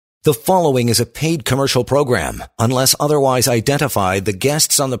The following is a paid commercial program. Unless otherwise identified, the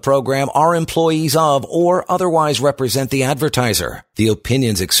guests on the program are employees of or otherwise represent the advertiser. The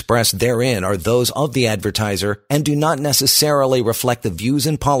opinions expressed therein are those of the advertiser and do not necessarily reflect the views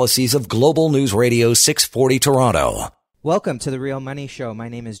and policies of Global News Radio 640 Toronto. Welcome to the Real Money Show. My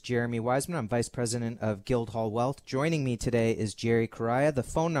name is Jeremy Wiseman. I'm Vice President of Guildhall Wealth. Joining me today is Jerry Correia. The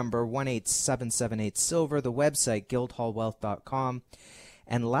phone number 1-877-8-SILVER. The website guildhallwealth.com.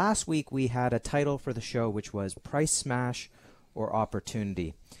 And last week we had a title for the show which was Price Smash or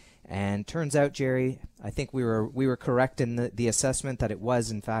Opportunity. And turns out, Jerry, I think we were correct in the assessment that it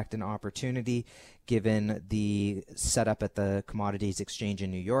was in fact an opportunity given the setup at the Commodities Exchange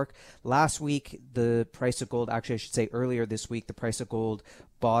in New York. Last week the price of gold, actually I should say earlier this week, the price of gold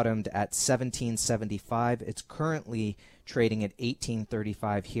bottomed at $17.75. It's currently trading at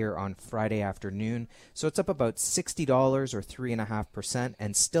 $18.35 here on Friday afternoon. So it's up about $60 or 3.5%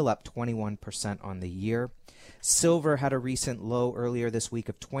 and still up 21% on the year. Silver had a recent low earlier this week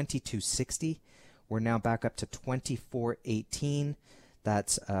of $22.60. We're now back up to $24.18.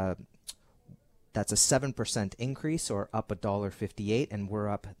 That's a 7% increase, or up $1.58, and we're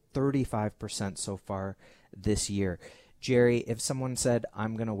up 35% so far this year. Jerry, if someone said,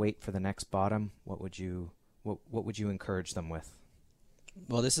 I'm going to wait for the next bottom, what would you encourage them with?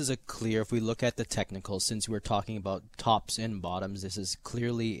 Well, this is a clear, if we look at the technicals, since we're talking about tops and bottoms, this is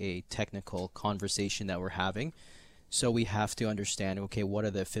clearly a technical conversation that we're having. So we have to understand, okay, what are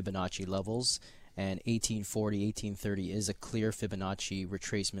the Fibonacci levels? And 1840, 1830 is a clear Fibonacci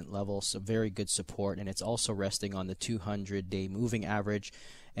retracement level, so very good support. And it's also resting on the 200-day moving average,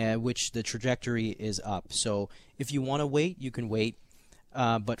 which the trajectory is up. So if you want to wait, you can wait.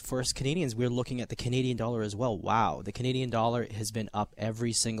 But for us Canadians, we're looking at the Canadian dollar as well. Wow, the Canadian dollar has been up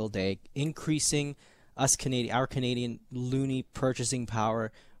every single day, increasing our Canadian loonie purchasing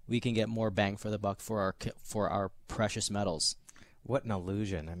power. We can get more bang for the buck for our precious metals. What an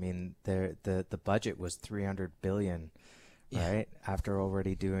illusion! I mean, the budget was $300 billion, right? Yeah. After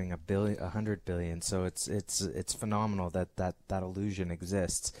already doing $100 billion, so it's phenomenal that illusion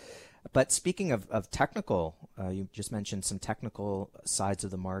exists. But speaking of technical, you just mentioned some technical sides of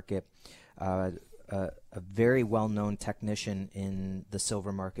the market. A very well-known technician in the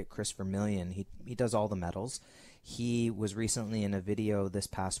silver market, Chris Vermillion, he does all the metals. He was recently in a video this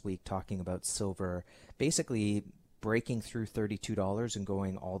past week talking about silver basically breaking through $32 and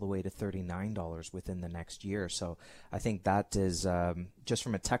going all the way to $39 within the next year. So I think that is, just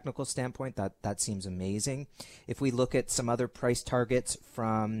from a technical standpoint, that seems amazing. If we look at some other price targets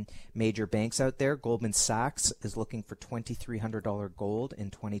from major banks out there, Goldman Sachs is looking for $2,300 gold in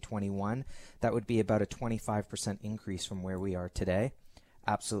 2021. That would be about a 25% increase from where we are today.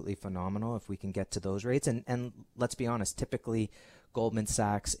 Absolutely phenomenal if we can get to those rates. And let's be honest, typically Goldman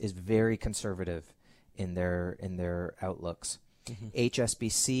Sachs is very conservative in their outlooks. Mm-hmm.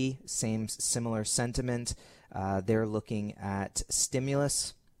 HSBC, similar sentiment. They're looking at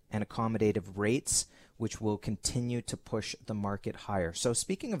stimulus and accommodative rates, which will continue to push the market higher. So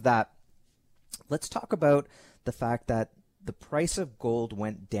speaking of that, let's talk about the fact that the price of gold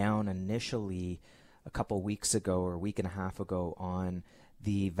went down initially a couple weeks ago or a week and a half ago on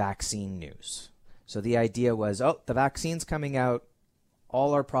the vaccine news. So the idea was, the vaccine's coming out,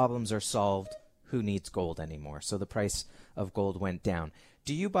 all our problems are solved. Who needs gold anymore? So the price of gold went down.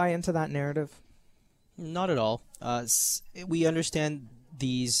 Do you buy into that narrative? Not at all. We understand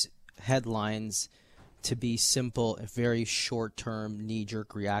these headlines to be simple, very short-term,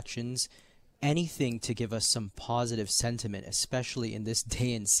 knee-jerk reactions. Anything to give us some positive sentiment, especially in this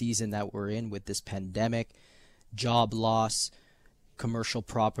day and season that we're in with this pandemic, job loss, commercial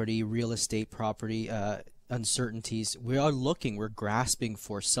property, real estate property, uncertainties. We're grasping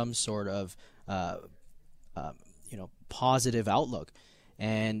for some sort of positive outlook,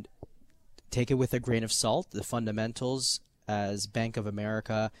 and take it with a grain of salt. The fundamentals, as Bank of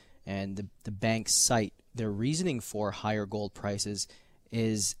America and the banks cite, their reasoning for higher gold prices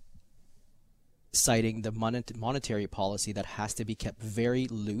is citing the monetary policy that has to be kept very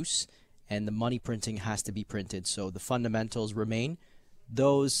loose, and the money printing has to be printed. So the fundamentals remain.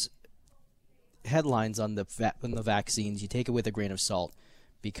 Those headlines on the vaccines, you take it with a grain of salt,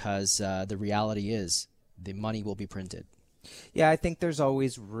 because the reality is the money will be printed. Yeah, I think there's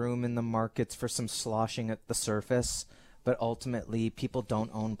always room in the markets for some sloshing at the surface, but ultimately people don't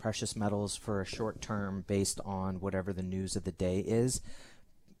own precious metals for a short term based on whatever the news of the day is.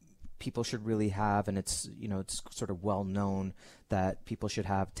 People should really have, and it's sort of well known that people should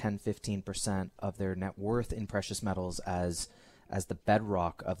have 10-15% of their net worth in precious metals as the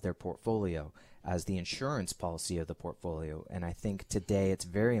bedrock of their portfolio. as the insurance policy of the portfolio. And I think today it's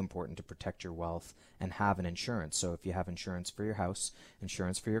very important to protect your wealth and have an insurance. So if you have insurance for your house,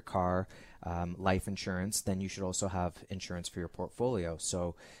 insurance for your car, life insurance, then you should also have insurance for your portfolio.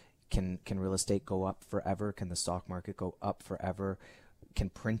 So can real estate go up forever? Can the stock market go up forever? Can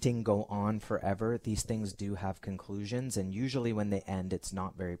printing go on forever? These things do have conclusions, and usually when they end, it's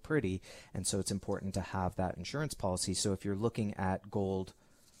not very pretty. And so it's important to have that insurance policy. So if you're looking at gold,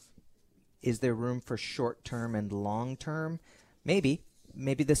 is there room for short-term and long-term? Maybe.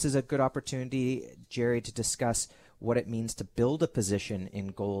 Maybe this is a good opportunity, Jerry, to discuss what it means to build a position in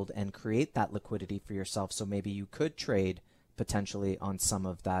gold and create that liquidity for yourself. So maybe you could trade potentially on some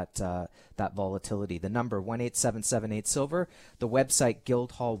of that that volatility. The number 18778 silver, the website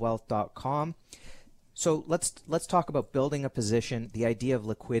guildhallwealth.com. So let's talk about building a position, the idea of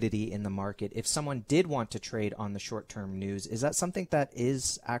liquidity in the market. If someone did want to trade on the short-term news, is that something that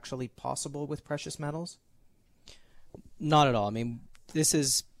is actually possible with precious metals? Not at all. I mean, this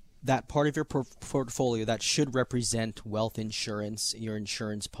is that part of your portfolio that should represent wealth insurance, your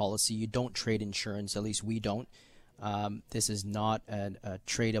insurance policy. You don't trade insurance, at least we don't. This is not a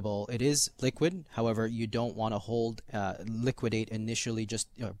tradable. It is liquid. However, you don't want to hold, liquidate initially, just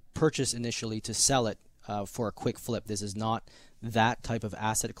purchase initially to sell it for a quick flip. This is not that type of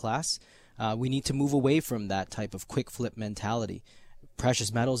asset class. We need to move away from that type of quick flip mentality.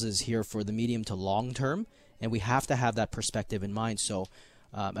 Precious metals is here for the medium to long term, and we have to have that perspective in mind. So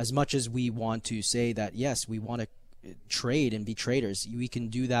as much as we want to say that, yes, we want to trade and be traders, we can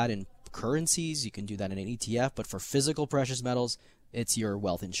do that in currencies, you can do that in an ETF, but for physical precious metals, it's your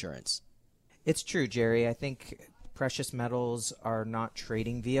wealth insurance. It's true, Jerry. I think precious metals are not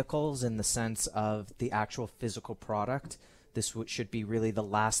trading vehicles in the sense of the actual physical product. This should be really the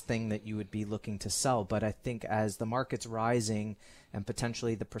last thing that you would be looking to sell. But I think as the market's rising and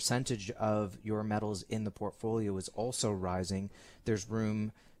potentially the percentage of your metals in the portfolio is also rising, there's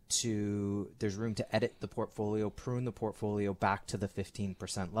room to edit the portfolio, prune the portfolio back to the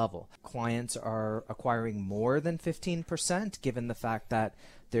 15% level. Clients are acquiring more than 15% given the fact that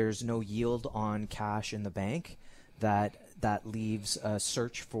there's no yield on cash in the bank. That leaves a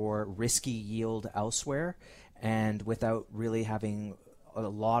search for risky yield elsewhere, and without really having a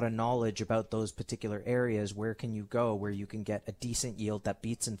lot of knowledge about those particular areas, where can you go where you can get a decent yield that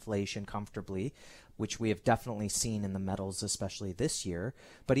beats inflation comfortably, which we have definitely seen in the metals, especially this year,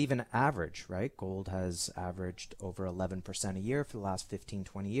 but even average, right? Gold has averaged over 11% a year for the last 15,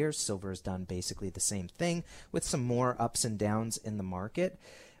 20 years. Silver has done basically the same thing with some more ups and downs in the market.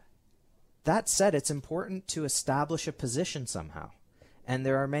 That said, it's important to establish a position somehow. And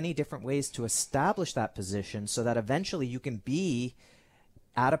there are many different ways to establish that position so that eventually you can be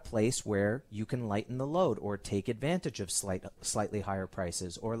at a place where you can lighten the load or take advantage of slightly higher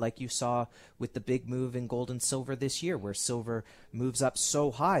prices, or like you saw with the big move in gold and silver this year, where silver moves up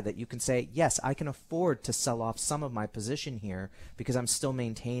so high that you can say, yes, I can afford to sell off some of my position here because I'm still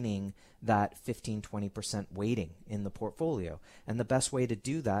maintaining that 15-20% weighting in the portfolio. And the best way to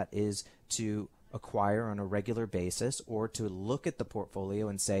do that is to acquire on a regular basis, or to look at the portfolio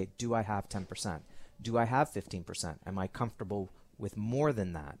and say, do I have 10%? Do I have 15%? Am I comfortable with more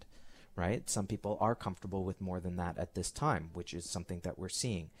than that, right? Some people are comfortable with more than that at this time, which is something that we're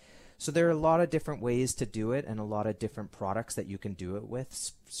seeing. So there are a lot of different ways to do it and a lot of different products that you can do it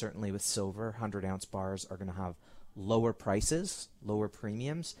with. Certainly with silver, 100-ounce bars are going to have lower prices, lower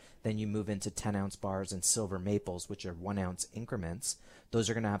premiums. Then you move into 10-ounce bars and silver maples, which are 1-ounce increments. Those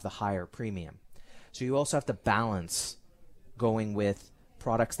are going to have the higher premium. So you also have to balance going with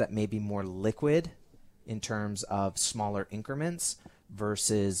products that may be more liquid in terms of smaller increments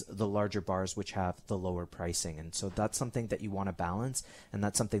versus the larger bars which have the lower pricing. And so that's something that you want to balance, and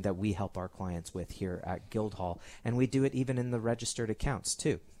that's something that we help our clients with here at Guildhall. And we do it even in the registered accounts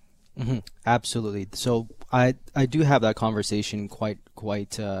too. Mm-hmm. Absolutely. So I do have that conversation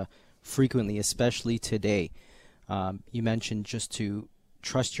quite frequently, especially today. You mentioned just to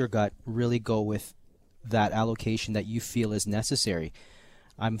trust your gut, really go with that allocation that you feel is necessary.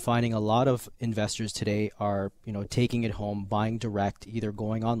 I'm finding a lot of investors today are, taking it home, buying direct, either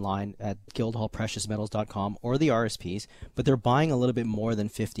going online at guildhallpreciousmetals.com or the RSPs, but they're buying a little bit more than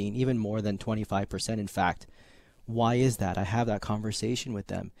 15, even more than 25%. In fact, why is that? I have that conversation with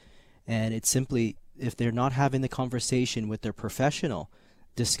them. And it's simply, if they're not having the conversation with their professional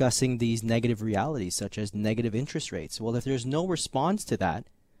discussing these negative realities, such as negative interest rates, well, if there's no response to that,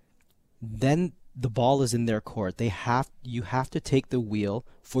 then the ball is in their court. You have to take the wheel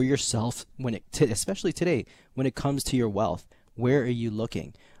for yourself especially today, when it comes to your wealth. Where are you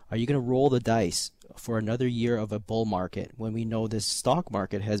looking? Are you going to roll the dice for another year of a bull market when we know this stock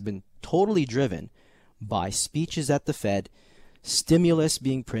market has been totally driven by speeches at the Fed, stimulus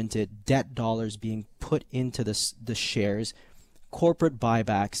being printed, debt dollars being put into the shares, corporate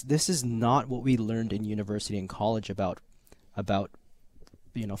buybacks. This is not what we learned in university and college about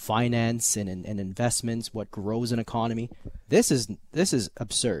finance and investments, what grows an economy. This is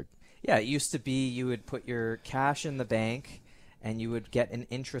absurd. Yeah, it used to be you would put your cash in the bank and you would get an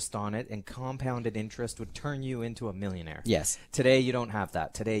interest on it, and compounded interest would turn you into a millionaire. Yes. Today you don't have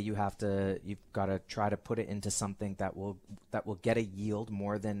that. Today you've got to try to put it into something that will get a yield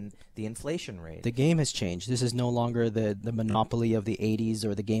more than the inflation rate. The game has changed. This is no longer the monopoly of the 80s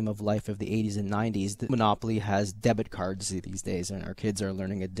or the game of life of the 80s and 90s. The monopoly has debit cards these days, and our kids are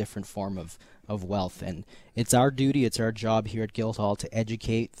learning a different form of wealth. And it's our duty, it's our job here at Guildhall to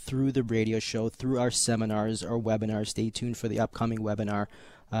educate through the radio show, through our seminars, our webinars. Stay tuned for the upcoming webinar.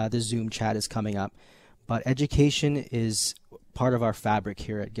 The Zoom chat is coming up. But education is part of our fabric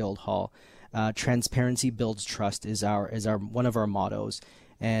here at Guildhall. Transparency builds trust is our one of our mottos.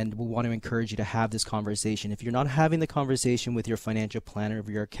 And we want to encourage you to have this conversation. If you're not having the conversation with your financial planner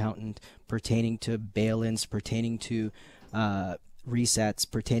or your accountant pertaining to bail-ins, pertaining to resets,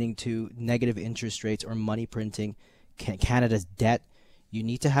 pertaining to negative interest rates or money printing, Canada's debt, you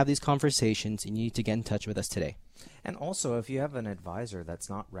need to have these conversations, and you need to get in touch with us today. And also, if you have an advisor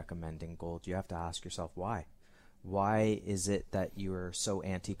that's not recommending gold, you have to ask yourself why. Why is it that you're so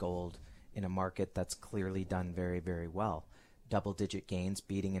anti-gold in a market that's clearly done very, very well? Double-digit gains,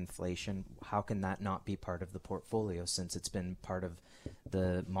 beating inflation. How can that not be part of the portfolio, since it's been part of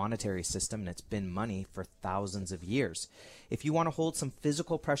the monetary system and it's been money for thousands of years? If you want to hold some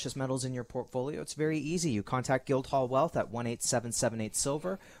physical precious metals in your portfolio, it's very easy. You contact Guildhall Wealth at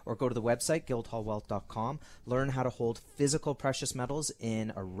 1-877-8-SILVER or go to the website guildhallwealth.com. Learn how to hold physical precious metals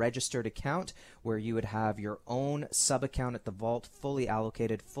in a registered account where you would have your own sub-account at the vault, fully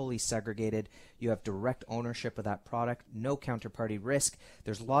allocated, fully segregated. You have direct ownership of that product, no counterparty risk.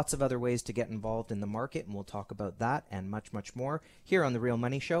 There's lots of other ways to get involved in the market, and we'll talk about that and much, much more here on The Real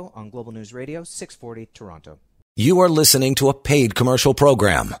Money Show on Global News Radio, 640 Toronto. You are listening to a paid commercial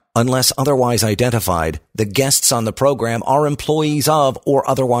program. Unless otherwise identified, the guests on the program are employees of or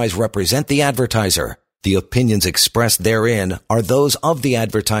otherwise represent the advertiser. The opinions expressed therein are those of the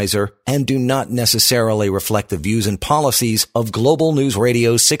advertiser and do not necessarily reflect the views and policies of Global News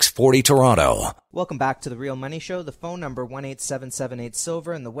Radio 640 Toronto. Welcome back to The Real Money Show. The phone number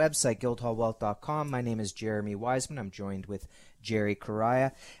 1-877-8-SILVER and the website guildhallwealth.com. My name is Jeremy Wiseman. I'm joined with Jerry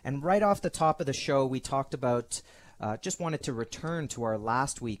Correia. And right off the top of the show, we talked about, just wanted to return to our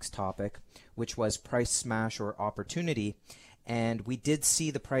last week's topic, which was price smash or opportunity. And we did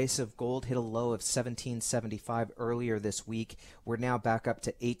see the price of gold hit a low of $17.75 earlier this week. We're now back up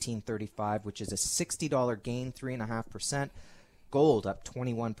to $18.35, which is a $60 gain, 3.5%. Gold up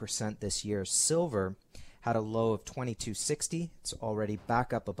 21% this year. Silver had a low of $22.60. It's already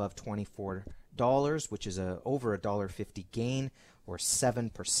back up above $24, which is over a $1.50 gain, or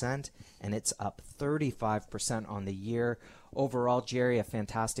 7%, and it's up 35% on the year. Overall, Jerry, a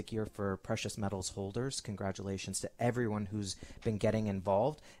fantastic year for precious metals holders. Congratulations to everyone who's been getting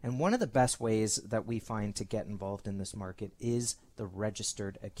involved. And one of the best ways that we find to get involved in this market is the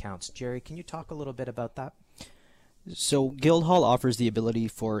registered accounts. Jerry, can you talk a little bit about that? So Guildhall offers the ability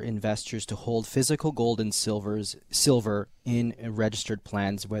for investors to hold physical gold and silver in registered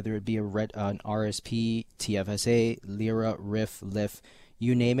plans, whether it be an RSP, TFSA, LIRA, RIF, LIF,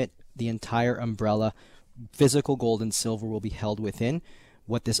 you name it, the entire umbrella. Physical gold and silver will be held within.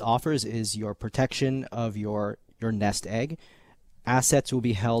 What this offers is your protection of your nest egg. Assets will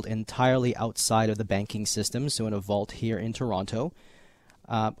be held entirely outside of the banking system, so in a vault here in Toronto.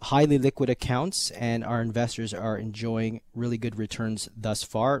 Highly liquid accounts, and our investors are enjoying really good returns thus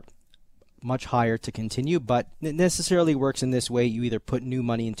far. Much higher to continue, but it necessarily works in this way. You either put new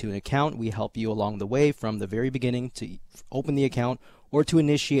money into an account, we help you along the way from the very beginning to open the account, or to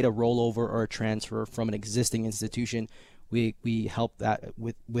initiate a rollover or a transfer from an existing institution. We help that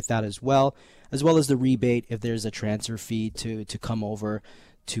with that as well as the rebate if there's a transfer fee to come over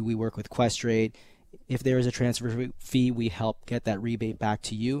to. We work with Questrade. If there is a transfer fee, we help get that rebate back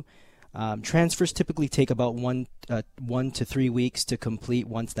to you. Transfers typically take about 1 to 3 weeks to complete.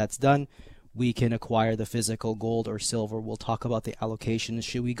 Once that's done, we can acquire the physical gold or silver. We'll talk about the allocations.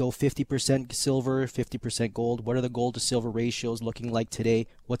 Should we go 50% silver, 50% gold? What are the gold to silver ratios looking like today?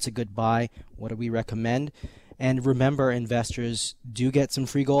 What's a good buy? What do we recommend? And remember, investors do get some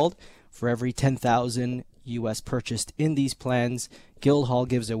free gold. For every 10,000 US purchased in these plans, Guildhall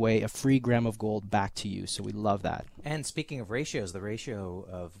gives away a free gram of gold back to you. So we love that. And speaking of ratios, the ratio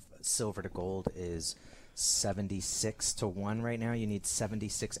of silver to gold is 76 to 1 right now. You need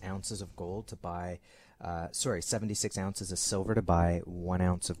 76 ounces of gold to buy, 76 ounces of silver to buy 1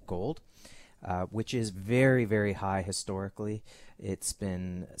 ounce of gold, which is very, very high historically. It's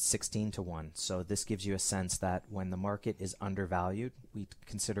been 16 to 1. So this gives you a sense that when the market is undervalued, we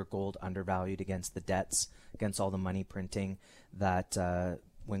consider gold undervalued against the debts, against all the money printing, that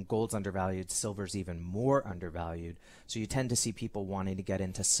when gold's undervalued, silver's even more undervalued. So you tend to see people wanting to get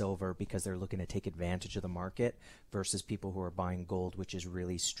into silver because they're looking to take advantage of the market versus people who are buying gold, which is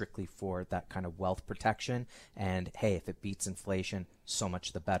really strictly for that kind of wealth protection. And hey, if it beats inflation, so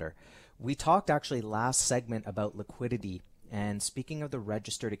much the better. We talked actually last segment about liquidity. And speaking of the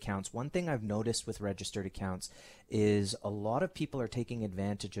registered accounts, one thing I've noticed with registered accounts is a lot of people are taking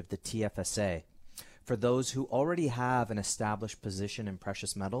advantage of the TFSA. For those who already have an established position in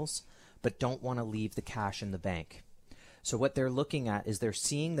precious metals but don't want to leave the cash in the bank. So what they're looking at is they're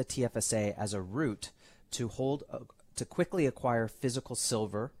seeing the TFSA as a route to to quickly acquire physical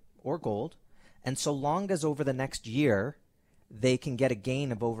silver or gold, and so long as over the next year they can get a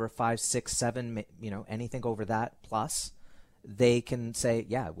gain of over 5, 6, 7, anything over that plus, they can say,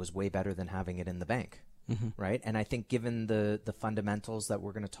 yeah, it was way better than having it in the bank. Right? And I think given the fundamentals that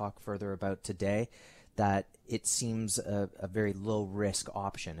we're going to talk further about today, that it seems a very low risk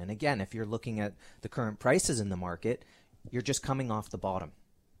option. And again, if you're looking at the current prices in the market, you're just coming off the bottom.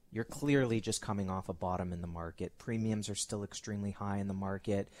 You're clearly just coming off a bottom in the market. Premiums are still extremely high in the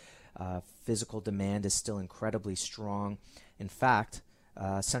market. Physical demand is still incredibly strong. In fact,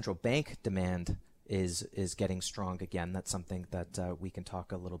 central bank demand is getting strong again. That's something that we can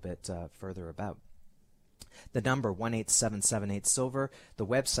talk a little bit further about. The number 18778 silver, the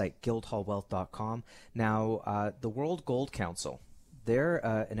website guildhallwealth.com. Now, the World Gold Council, they're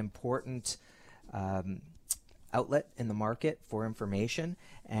an important outlet in the market for information.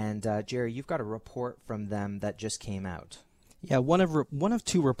 And Jerry, you've got a report from them that just came out. Yeah, one of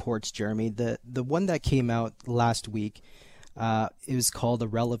two reports, Jeremy. The one that came out last week is called "The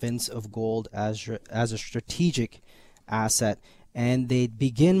Relevance of Gold as a Strategic Asset," and they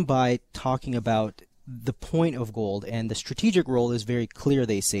begin by talking about the point of gold, and the strategic role is very clear.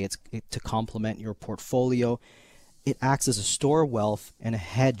 They say it's to complement your portfolio. It acts as a store of wealth and a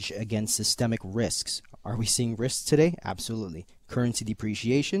hedge against systemic risks. Are we seeing risks today? Absolutely. Currency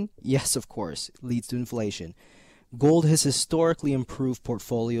depreciation? Yes, of course. It leads to inflation. Gold has historically improved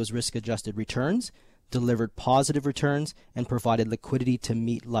portfolios' risk-adjusted returns, delivered positive returns, and provided liquidity to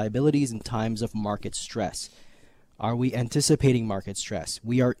meet liabilities in times of market stress. Are we anticipating market stress?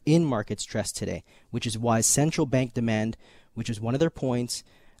 We are in market stress today, which is why central bank demand, which is one of their points,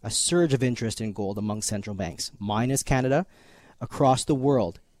 a surge of interest in gold among central banks, minus Canada, across the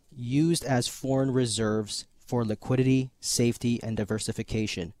world, used as foreign reserves for liquidity, safety, and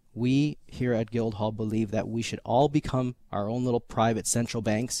diversification. We here at Guildhall believe that we should all become our own little private central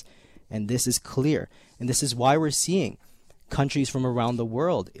banks, and this is clear. And this is why we're seeing countries from around the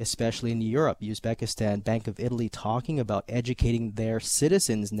world, especially in Europe, Uzbekistan, Bank of Italy, talking about educating their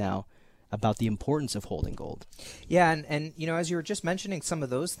citizens now about the importance of holding gold. Yeah, and as you were just mentioning some of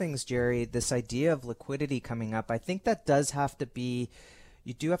those things, Jerry, this idea of liquidity coming up, I think that does have to be,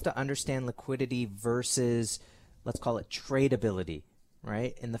 you do have to understand liquidity versus, let's call it tradability,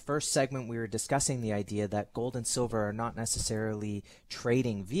 right? In the first segment, we were discussing the idea that gold and silver are not necessarily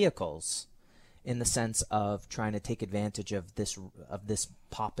trading vehicles, in the sense of trying to take advantage of this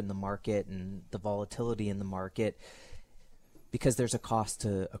pop in the market and the volatility in the market, because there's a cost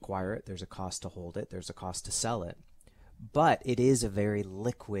to acquire it, there's a cost to hold it, there's a cost to sell it. But it is a very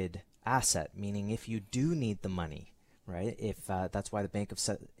liquid asset, meaning if you do need the money, right? If that's why the Bank of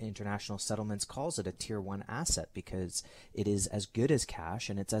International Settlements calls it a Tier 1 asset, because it is as good as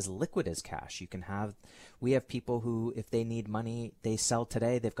cash and it's as liquid as cash. We have people who, if they need money, they sell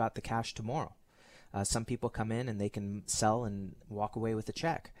today, they've got the cash tomorrow. Some people come in and they can sell and walk away with a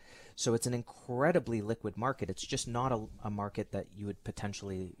check. So it's an incredibly liquid market. It's just not a market that you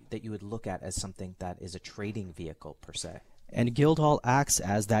would look at as something that is a trading vehicle per se. And Guildhall acts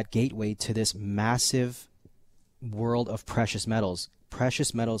as that gateway to this massive world of precious metals.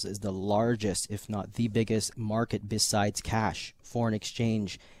 Precious metals is the largest, if not the biggest market besides cash, foreign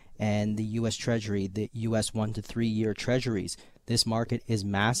exchange, and the U.S. Treasury, the U.S. 1 to 3 year treasuries. This market is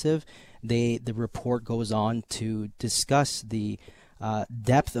massive. The report goes on to discuss the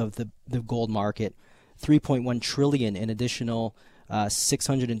depth of the gold market, 3.1 trillion in additional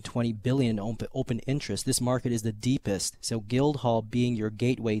 620 billion open interest. This market is the deepest. So Guildhall, being your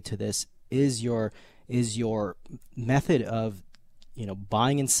gateway to this, is your method of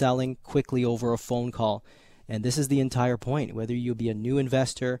buying and selling quickly over a phone call. And this is the entire point. Whether you be a new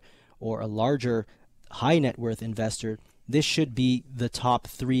investor or a larger high net worth investor, this should be the top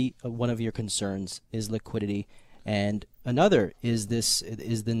three. One of your concerns is liquidity, and another is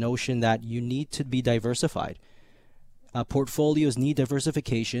the notion that you need to be diversified. Portfolios need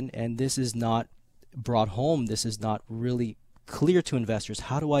diversification, and this is not brought home. This is not really clear to investors.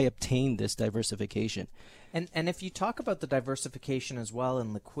 How do I obtain this diversification? And if you talk about the diversification as well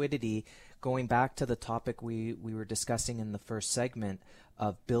and liquidity, going back to the topic we were discussing in the first segment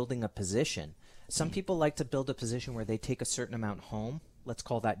of building a position, some people like to build a position where they take a certain amount home. Let's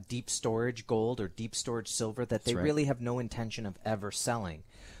call that deep storage gold or deep storage silver that they really have no intention of ever selling.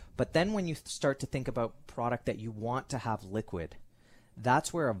 But then when you start to think about product that you want to have liquid,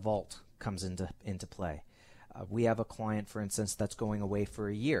 that's where a vault comes into play. We have a client, for instance, that's going away for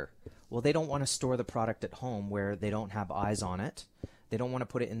a year. Well, they don't want to store the product at home where they don't have eyes on it. They don't want to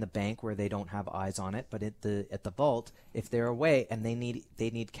put it in the bank where they don't have eyes on it. But at the vault, if they're away and they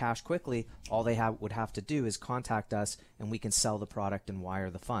need cash quickly, all they would have to do is contact us, and we can sell the product and wire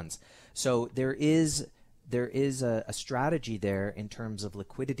the funds. So there is a strategy there in terms of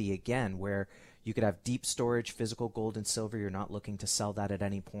liquidity, again, where you could have deep storage, physical gold and silver. You're not looking to sell that at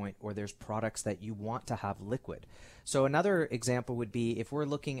any point, or there's products that you want to have liquid. So another example would be if we're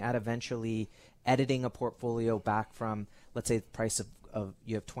looking at eventually editing a portfolio back from, let's say, the price of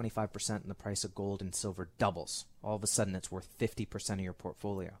you have 25% and the price of gold and silver doubles. All of a sudden, it's worth 50% of your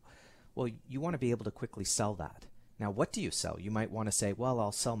portfolio. Well, you want to be able to quickly sell that. Now, what do you sell? You might want to say, well,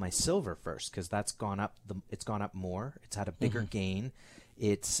 I'll sell my silver first because that's gone up. It's gone up more. It's had a bigger gain.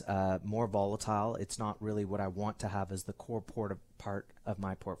 It's more volatile. It's not really what I want to have as the core part of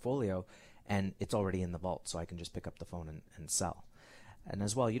my portfolio, and it's already in the vault, so I can just pick up the phone and sell. And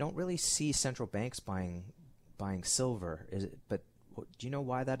as well, you don't really see central banks buying silver. But do you know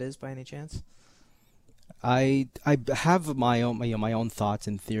why that is by any chance? I have my own thoughts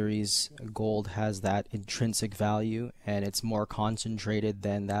and theories. Gold has that intrinsic value, and it's more concentrated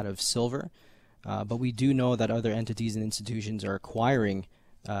than that of silver. But we do know that other entities and institutions are acquiring,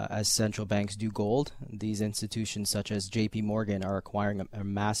 as central banks do, gold. These institutions, such as J.P. Morgan, are acquiring,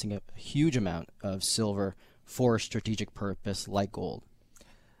 amassing a huge amount of silver for a strategic purpose like gold.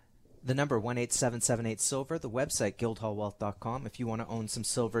 The number 18778-SILVER, the website guildhallwealth.com. If you want to own some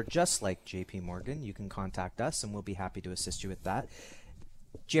silver just like J.P. Morgan, you can contact us, and we'll be happy to assist you with that.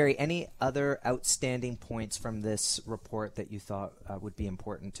 Jerry, any other outstanding points from this report that you thought would be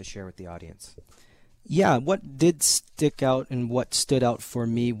important to share with the audience? Yeah, what did stick out and what stood out for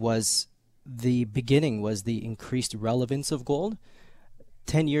me was the increased relevance of gold.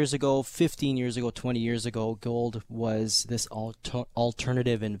 10 years ago, 15 years ago, 20 years ago, gold was this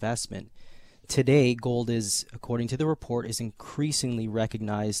alternative investment. Today, gold is, according to the report, is increasingly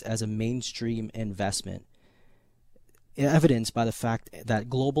recognized as a mainstream investment, evidenced by the fact that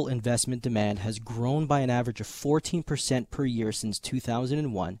global investment demand has grown by an average of 14% per year since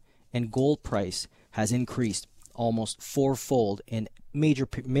 2001, and gold price has increased almost fourfold in major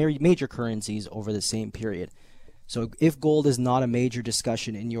currencies over the same period. So if gold is not a major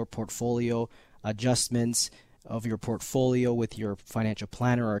discussion in your portfolio adjustments of your portfolio with your financial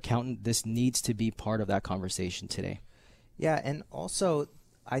planner or accountant, this needs to be part of that conversation today. Yeah, and also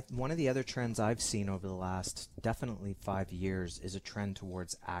one of the other trends I've seen over the last definitely 5 years is a trend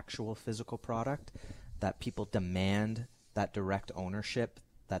towards actual physical product, that people demand that direct ownership,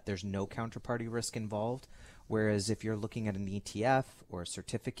 that there's no counterparty risk involved. Whereas if you're looking at an ETF or a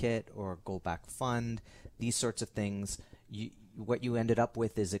certificate or a gold-backed fund, these sorts of things, what you ended up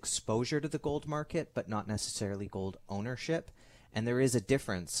with is exposure to the gold market, but not necessarily gold ownership. And there is a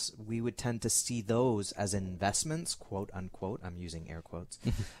difference. We would tend to see those as investments, quote unquote. I'm using air quotes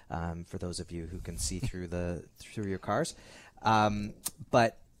for those of you who can see through your cars.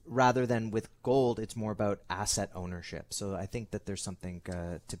 But rather than with gold, it's more about asset ownership. So I think that there's something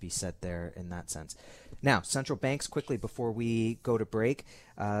to be said there in that sense. Now, central banks, quickly before we go to break,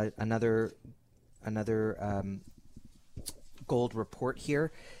 another gold report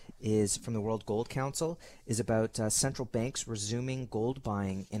here is from the World Gold Council, is about central banks resuming gold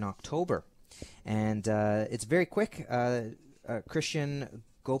buying in October. And it's very quick. Christian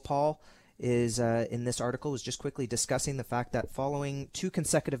Gopal is in this article is just quickly discussing the fact that following 2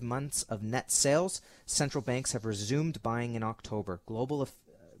 consecutive months of net sales, central banks have resumed buying in October.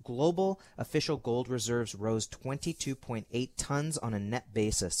 Global official gold reserves rose 22.8 tons on a net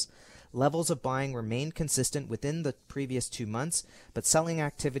basis. Levels of buying remained consistent within the previous 2 months, but selling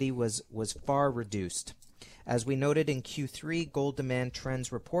activity was far reduced. As we noted in Q3 Gold Demand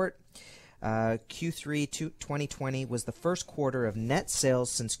Trends report, Q3 2020 was the first quarter of net sales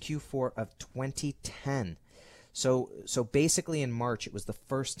since Q4 of 2010. So basically in March, it was the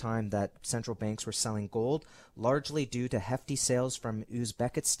first time that central banks were selling gold, largely due to hefty sales from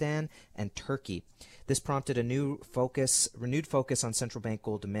Uzbekistan and Turkey. This prompted a renewed focus on central bank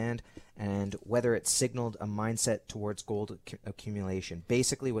gold demand and whether it signaled a mindset towards gold accumulation.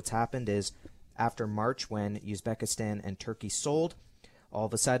 Basically, what's happened is after March, when Uzbekistan and Turkey sold, all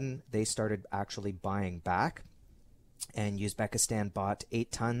of a sudden they started actually buying back. And Uzbekistan bought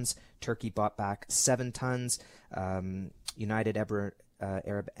 8 tons, Turkey bought back 7 tons, United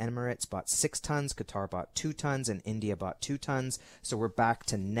Arab Emirates bought 6 tons, Qatar bought 2 tons, and India bought 2 tons. So we're back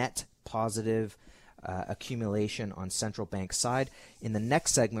to net positive accumulation on central bank side. In the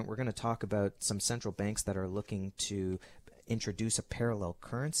next segment, we're going to talk about some central banks that are looking to introduce a parallel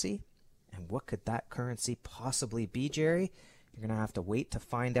currency. And what could that currency possibly be, Jerry? You're going to have to wait to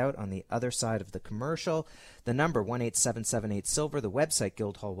find out on the other side of the commercial. The number 18778-SILVER, the website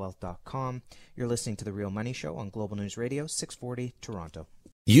guildhallwealth.com. You're listening to The Real Money Show on Global News Radio, 640 Toronto.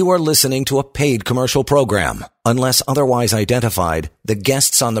 You are listening to a paid commercial program. Unless otherwise identified, the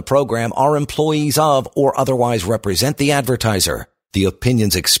guests on the program are employees of or otherwise represent the advertiser. The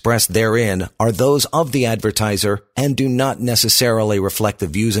opinions expressed therein are those of the advertiser and do not necessarily reflect the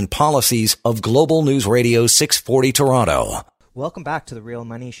views and policies of Global News Radio 640 Toronto. Welcome back to The Real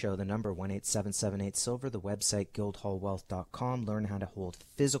Money Show, the number 18778-SILVER, the website guildhallwealth.com. Learn how to hold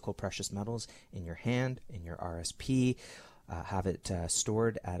physical precious metals in your hand, in your RSP, have it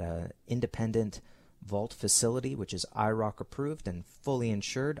stored at an independent vault facility, which is IROC approved and fully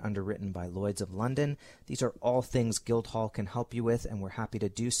insured, underwritten by Lloyd's of London. These are all things Guildhall can help you with, and we're happy to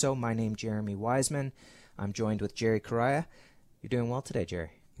do so. My name's Jeremy Wiseman. I'm joined with Jerry Correia. You're doing well today, Jerry.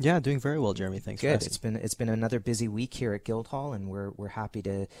 Yeah, doing very well, Jeremy. Thanks. Good. For asking. It's been another busy week here at Guildhall, and we're happy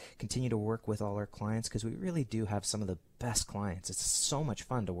to continue to work with all our clients because we really do have some of the best clients. It's so much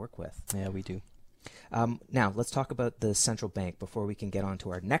fun to work with. Yeah, we do. Now, let's talk about the central bank before we can get on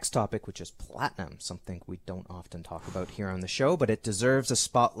to our next topic, which is platinum, something we don't often talk about here on the show, but it deserves a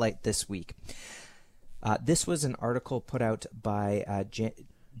spotlight this week. This was an article put out by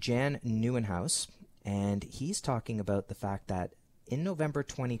Jan Nieuwenhuis, and he's talking about the fact that in November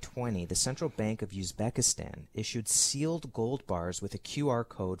 2020, the Central Bank of Uzbekistan issued sealed gold bars with a QR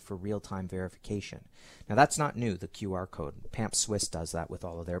code for real-time verification. Now, that's not new, the QR code. Pamp Swiss does that with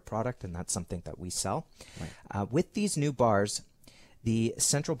all of their product, and that's something that we sell. Right. With these new bars, the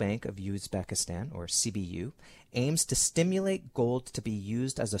Central Bank of Uzbekistan, or CBU, aims to stimulate gold to be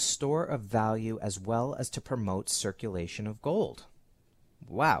used as a store of value as well as to promote circulation of gold.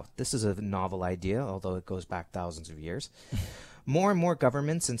 Wow, this is a novel idea, although it goes back thousands of years. More and more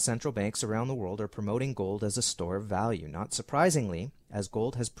governments and central banks around the world are promoting gold as a store of value. Not surprisingly, as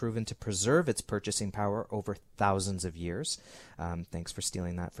gold has proven to preserve its purchasing power over thousands of years. Thanks for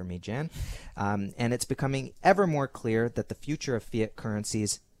stealing that from me, Jan. And it's becoming ever more clear that the future of fiat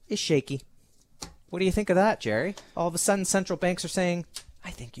currencies is shaky. What do you think of that, Jerry? All of a sudden, central banks are saying, I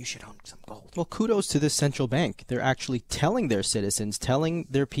think you should own some gold. Well, kudos to this central bank. They're actually telling their citizens, telling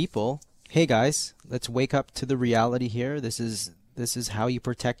their people, hey guys, let's wake up to the reality here. This is how you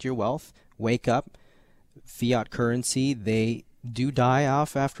protect your wealth. Wake up. Fiat currency, they do die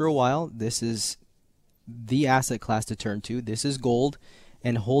off after a while. This is the asset class to turn to. This is gold,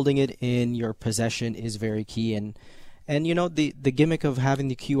 and holding it in your possession is very key. And you know, the gimmick of having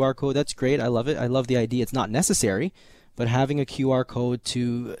the QR code, that's great. I love it. I love the idea. It's not necessary, but having a QR code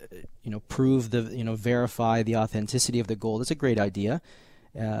to prove verify the authenticity of the gold is a great idea.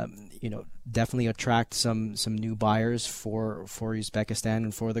 Definitely attract some new buyers for Uzbekistan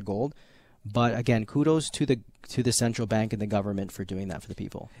and for the gold. But again, kudos to the central bank and the government for doing that for the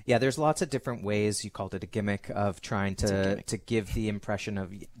people. Yeah, there's lots of different ways. You called it a gimmick of trying to give the impression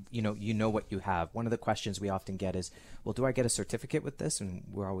of you know what you have. One of the questions we often get is, well, do I get a certificate with this? And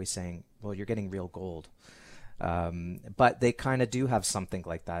we're always saying, well, you're getting real gold. But they kind of do have something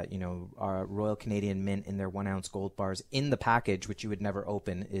like that. Our Royal Canadian Mint in their 1 ounce gold bars in the package, which you would never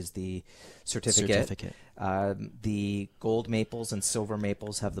open, is the certificate. The gold maples and silver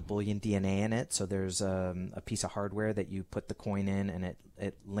maples have the bullion DNA in it. So there's a piece of hardware that you put the coin in, and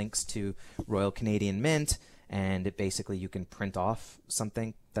it links to Royal Canadian Mint, and it basically you can print off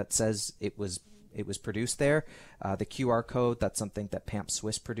something that says it was produced there. The QR code, that's something that Pamp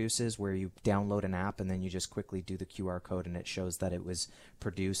Swiss produces, where you download an app and then you just quickly do the QR code and it shows that it was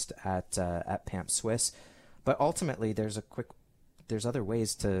produced at Pamp Swiss. But ultimately, there's other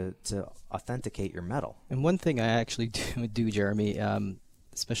ways to authenticate your metal. And one thing I actually do, Jeremy,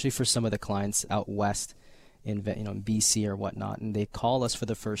 especially for some of the clients out west in BC or whatnot, and they call us for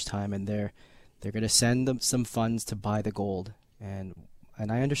the first time, and they're going to send them some funds to buy the gold, and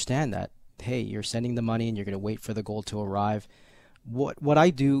I understand that. hey, you're sending the money and you're going to wait for the gold to arrive. What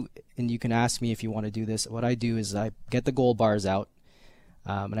I do, and you can ask me if you want to do this, what I do is I get the gold bars out,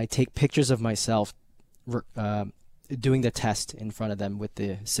 and I take pictures of myself doing the test in front of them with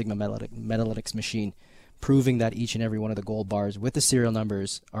the Sigma Metalytics machine, proving that each and every one of the gold bars with the serial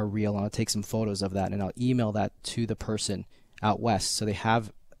numbers are real. And I'll take some photos of that, and I'll email that to the person out west, so they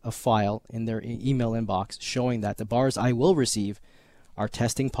have a file in their email inbox showing that the bars I will receive are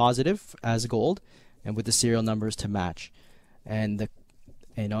testing positive as gold and with the serial numbers to match. And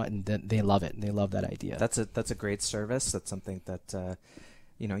they love it. They love that idea. That's a great service. That's something that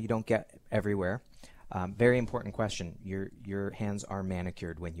you don't get everywhere. Very important question. Your hands are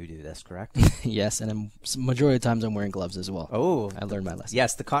manicured when you do this, correct? Yes, and majority of the times I'm wearing gloves as well. Oh, I learned my lesson.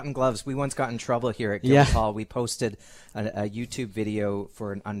 Yes, the cotton gloves. We once got in trouble here at Guildhall. We posted a YouTube video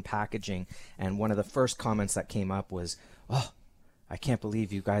for an unpackaging, and one of the first comments that came up was, "Oh, I can't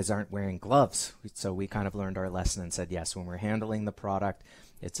believe you guys aren't wearing gloves." So we kind of learned our lesson and said, yes, when we're handling the product,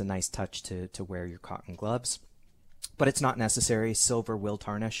 it's a nice touch to wear your cotton gloves. But it's not necessary. Silver will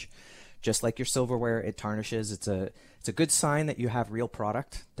tarnish. Just like your silverware, it tarnishes. It's a good sign that you have real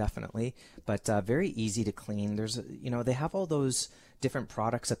product, definitely, but very easy to clean. There's they have all those different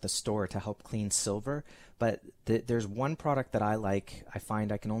products at the store to help clean silver, but there's one product that I like. I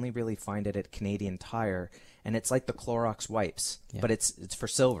find I can only really find it at Canadian Tire, and it's like the Clorox wipes, but it's for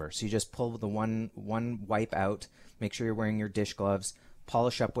silver. So you just pull the one wipe out. Make sure you're wearing your dish gloves.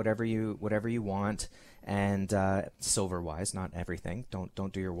 Polish up whatever you want. And silver-wise, not everything.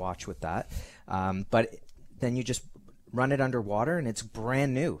 Don't do your watch with that. But then you just run it under water, and it's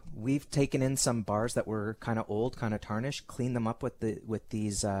brand new. We've taken in some bars that were kind of old, kind of tarnished, cleaned them up with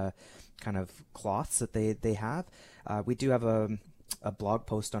these kind of cloths that they have. We do have a blog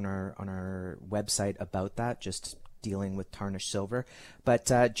post on our website about that, just dealing with tarnished silver.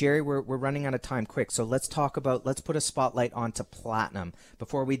 But Jerry, we're running out of time quick, so let's put a spotlight onto platinum.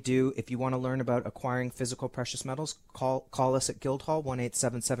 Before we do, if you want to learn about acquiring physical precious metals, call us at Guildhall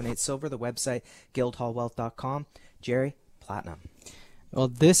 1-877-8-SILVER, the website guildhallwealth.com. Jerry, platinum. Well,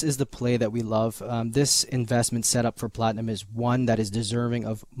 this is the play that we love. This investment setup for platinum is one that is deserving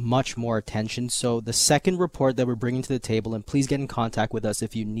of much more attention. So the second report that we're bringing to the table, and please get in contact with us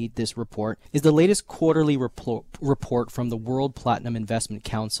if you need this report, is the latest quarterly report from the World Platinum Investment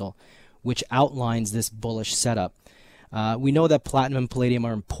Council, which outlines this bullish setup. We know that platinum and palladium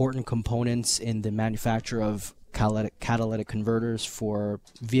are important components in the manufacture of catalytic converters for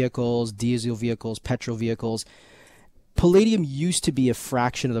vehicles, diesel vehicles, petrol vehicles. Palladium used to be a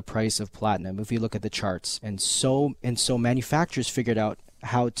fraction of the price of platinum if you look at the charts, and so manufacturers figured out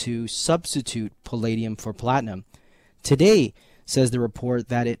how to substitute palladium for platinum. Today, says the report,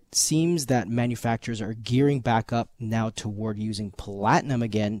 that it seems that manufacturers are gearing back up now toward using platinum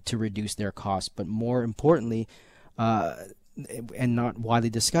again to reduce their costs, but more importantly, and not widely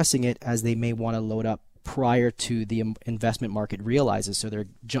discussing it, as they may want to load up prior to the investment market realizes, so they're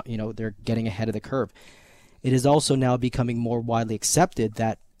getting ahead of the curve. It is also now becoming more widely accepted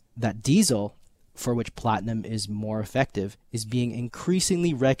that diesel, for which platinum is more effective, is being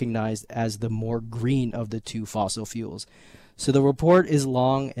increasingly recognized as the more green of the two fossil fuels. So the report is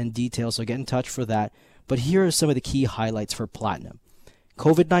long and detailed, so get in touch for that. But here are some of the key highlights for platinum.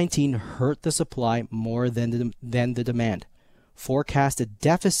 COVID-19 hurt the supply more than the demand. Forecasted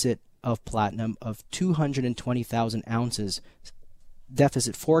deficit of platinum of 220,000 ounces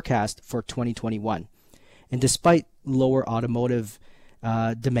deficit forecast for 2021. And despite lower automotive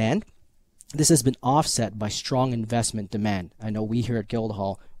demand, this has been offset by strong investment demand. I know we here at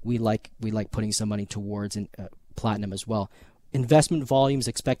Guildhall, we like putting some money towards platinum as well. Investment volumes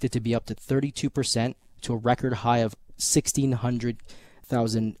expected to be up to 32% to a record high of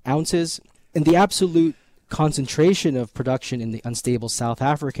 1,600,000 ounces. And the absolute concentration of production in the unstable South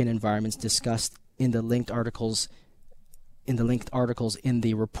African environments discussed in the linked articles in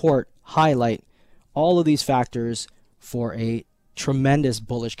the report highlight all of these factors for a tremendous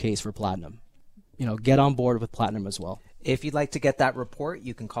bullish case for platinum. Get on board with platinum as well. If you'd like to get that report,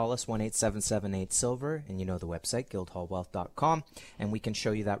 you can call us 1-877-8-SILVER, and the website, guildhallwealth.com, and we can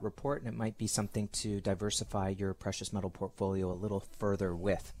show you that report, and it might be something to diversify your precious metal portfolio a little further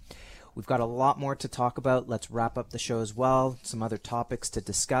with. We've got a lot more to talk about. Let's wrap up the show as well. Some other topics to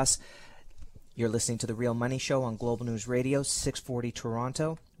discuss. You're listening to The Real Money Show on Global News Radio, 640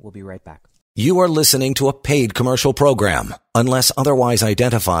 Toronto. We'll be right back. You are listening to a paid commercial program. Unless otherwise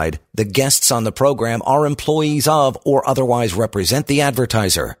identified, the guests on the program are employees of or otherwise represent the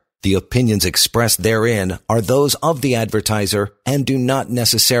advertiser. The opinions expressed therein are those of the advertiser and do not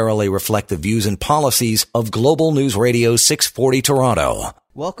necessarily reflect the views and policies of Global News Radio 640 Toronto.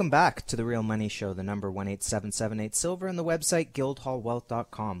 Welcome back to the Real Money Show, the number 18778 Silver, and the website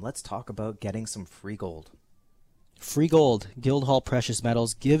guildhallwealth.com. Let's talk about getting some free gold. Free gold. Guildhall Precious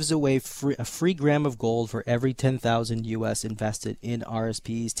Metals gives away a free gram of gold for every 10,000 US invested in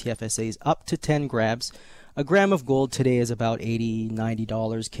RSPs, TFSAs, up to 10 grams. A gram of gold today is about $80,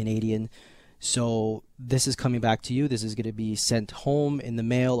 $90 Canadian. So this is coming back to you. This is going to be sent home in the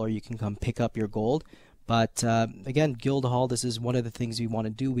mail, or you can come pick up your gold. But again, Guildhall, this is one of the things we want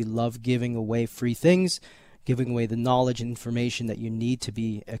to do. We love giving away free things, giving away the knowledge and information that you need to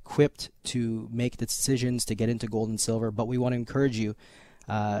be equipped to make the decisions to get into gold and silver. But we want to encourage you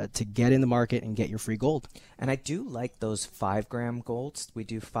to get in the market and get your free gold. And I do like those 5-gram golds. We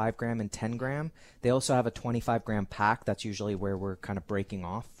do 5-gram and 10-gram. They also have a 25-gram pack. That's usually where we're kind of breaking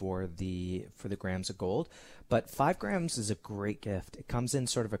off for the grams of gold. But 5 grams is a great gift. It comes in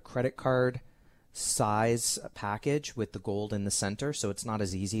sort of a credit card size package with the gold in the center, so it's not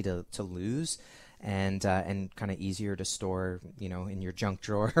as easy to lose, and kind of easier to store, in your junk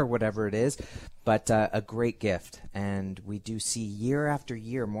drawer or whatever it is. But a great gift, and we do see year after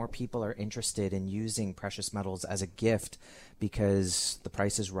year more people are interested in using precious metals as a gift because the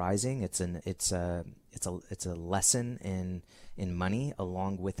price is rising. It's a lesson in money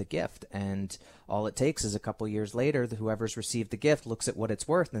along with a gift, and all it takes is a couple years later, whoever's received the gift looks at what it's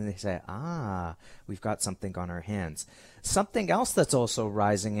worth and they say, we've got something on our hands. Something else that's also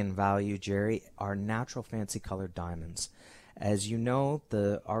rising in value, Jerry, are natural fancy colored diamonds. As you know,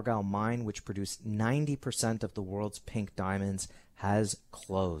 the Argyle mine, which produced 90% of the world's pink diamonds, has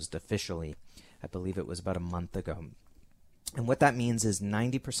closed officially. I believe it was about a month ago. And what that means is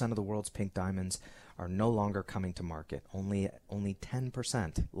 90% of the world's pink diamonds are no longer coming to market. Only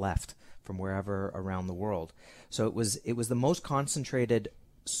 10% left from wherever around the world. So it was the most concentrated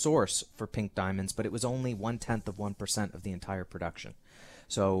source for pink diamonds, but it was only 0.1% of the entire production.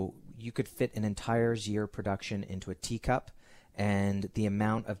 So you could fit an entire year production into a teacup, and the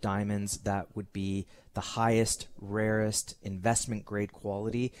amount of diamonds that would be the highest, rarest, investment grade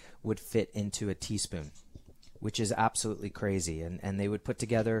quality would fit into a teaspoon, which is absolutely crazy. And they would put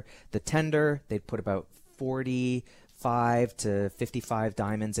together the tender. They'd put about 45 to 55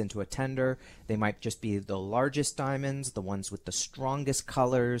 diamonds into a tender. They might just be the largest diamonds, the ones with the strongest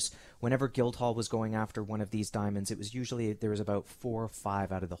colors. Whenever Guildhall was going after one of these diamonds, it was usually there was about 4 or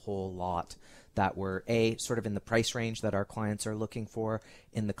 5 out of the whole lot that were sort of in the price range that our clients are looking for,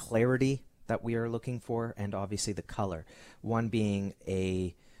 in the clarity that we are looking for, and obviously the color. One being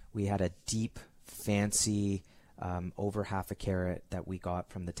we had a deep, fancy, over half a carat that we got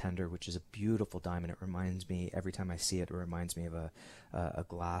from the tender, which is a beautiful diamond. It reminds me, every time I see it, it reminds me of a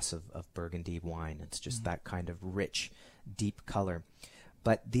glass of Burgundy wine. It's just that kind of rich, deep color.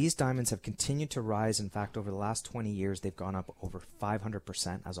 But these diamonds have continued to rise. In fact, over the last 20 years, they've gone up over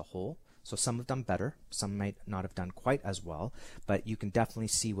 500% as a whole. So some have done better, some might not have done quite as well, but you can definitely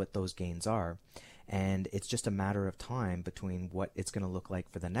see what those gains are. And it's just a matter of time between what it's going to look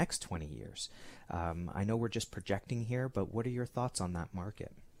like for the next 20 years. I know we're just projecting here, but what are your thoughts on that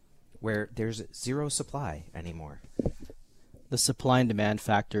market where there's zero supply anymore? The supply and demand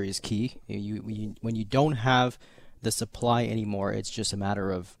factor is key. When you don't have the supply anymore, it's just a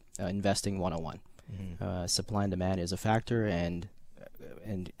matter of investing 101. Mm-hmm. Supply and demand is a factor, and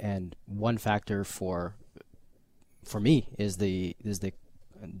one factor for me is the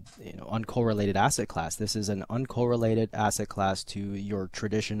uncorrelated asset class. This is an uncorrelated asset class to your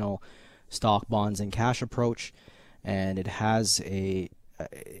traditional stock, bonds, and cash approach, and it has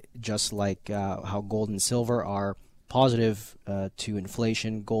just like how gold and silver are positive to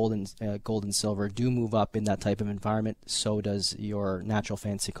inflation. Gold and silver do move up in that type of environment. So does your natural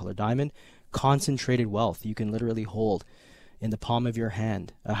fancy color diamond. Concentrated wealth. You can literally hold in the palm of your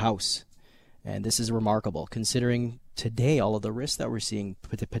hand a house. And this is remarkable, considering today all of the risks that we're seeing,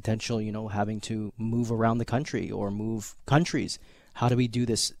 with the potential, having to move around the country or move countries. How do we do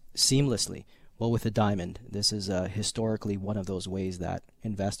this seamlessly? Well, with a diamond, this is historically one of those ways that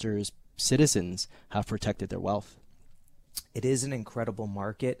investors, citizens, have protected their wealth. It is an incredible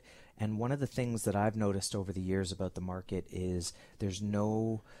market, and one of the things that I've noticed over the years about the market is there's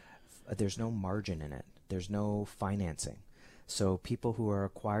no margin in it. There's no financing. So people who are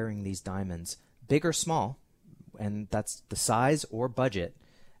acquiring these diamonds, big or small, and that's the size or budget,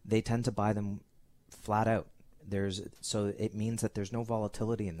 they tend to buy them flat out. So it means that there's no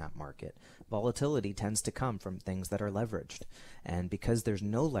volatility in that market. Volatility tends to come from things that are leveraged. And because there's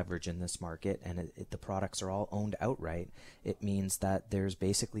no leverage in this market and the products are all owned outright, it means that there's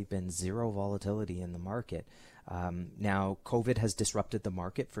basically been zero volatility in the market. Now, COVID has disrupted the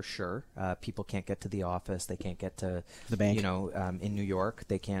market for sure. People can't get to the office. They can't get to the bank. In New York,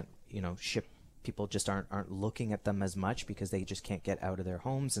 they can't, ship. People just aren't looking at them as much because they just can't get out of their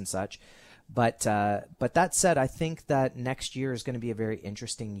homes and such. But that said, I think that next year is going to be a very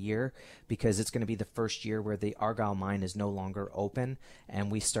interesting year because it's going to be the first year where the Argyle mine is no longer open,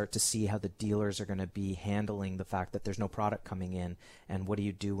 and we start to see how the dealers are going to be handling the fact that there's no product coming in, and what do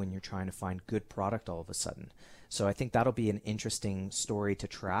you do when you're trying to find good product all of a sudden. So I think that'll be an interesting story to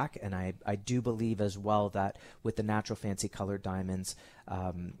track, and I do believe as well that with the natural fancy colored diamonds,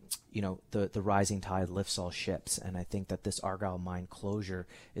 the rising tide lifts all ships, and I think that this Argyle mine closure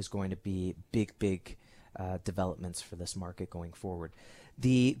is going to be big developments for this market going forward.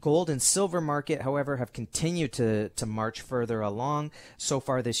 The gold and silver market, however, have continued to march further along. So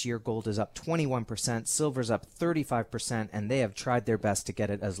far this year, gold is up 21%, silver's up 35%, and they have tried their best to get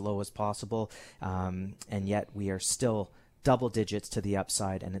it as low as possible. And yet we are still double digits to the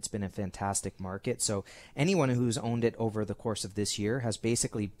upside, and it's been a fantastic market. So anyone who's owned it over the course of this year has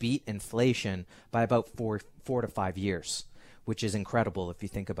basically beat inflation by about 4 to 5 years, which is incredible if you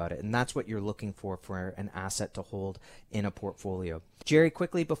think about it. And that's what you're looking for an asset to hold in a portfolio. Jerry,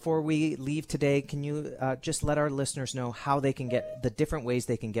 quickly before we leave today, can you just let our listeners know how they can get the different ways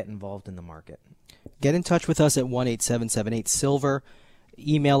they can get involved in the market? Get in touch with us at 1-8778-SILVER.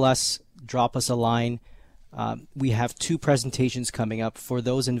 Email us, drop us a line. We have 2 presentations coming up for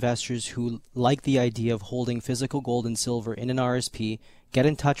those investors who like the idea of holding physical gold and silver in an RSP. Get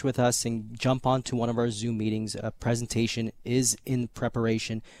in touch with us and jump onto one of our Zoom meetings. A presentation is in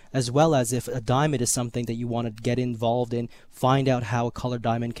preparation, as well as if a diamond is something that you want to get involved in, find out how a colored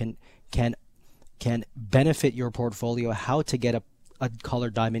diamond can benefit your portfolio, how to get a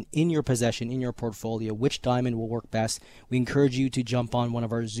colored diamond in your possession, in your portfolio, which diamond will work best. We encourage you to jump on one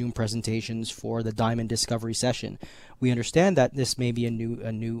of our Zoom presentations for the diamond discovery session. We understand that this may be a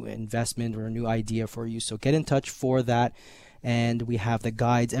new investment or a new idea for you, so get in touch for that. And we have the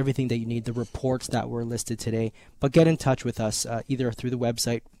guides, everything that you need, the reports that were listed today. But get in touch with us either through the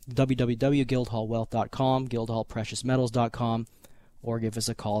website www.guildhallwealth.com, guildhallpreciousmetals.com, or give us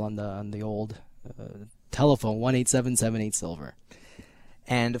a call on the old telephone 1-8778-SILVER.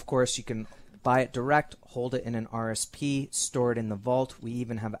 And of course, you can buy it direct, hold it in an RSP, store it in the vault. We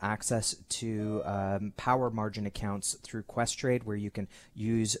even have access to power margin accounts through Questrade, where you can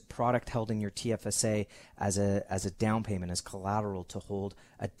use product held in your TFSA as a down payment, as collateral to hold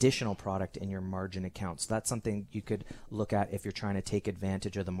additional product in your margin account. So that's something you could look at if you're trying to take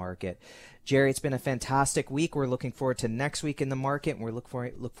advantage of the market. Jerry, it's been a fantastic week. We're looking forward to next week in the market, and we look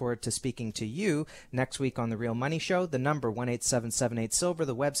forward to speaking to you next week on The Real Money Show. The number 1-8778-SILVER,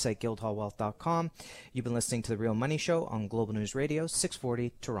 the website guildhallwealth.com. You've been listening to The Real Money Show on Global News Radio,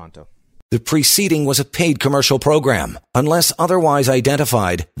 640 Toronto. The preceding was a paid commercial program. Unless otherwise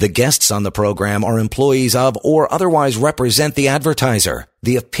identified, the guests on the program are employees of or otherwise represent the advertiser.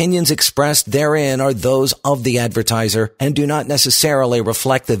 The opinions expressed therein are those of the advertiser and do not necessarily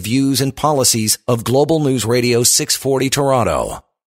reflect the views and policies of Global News Radio 640 Toronto.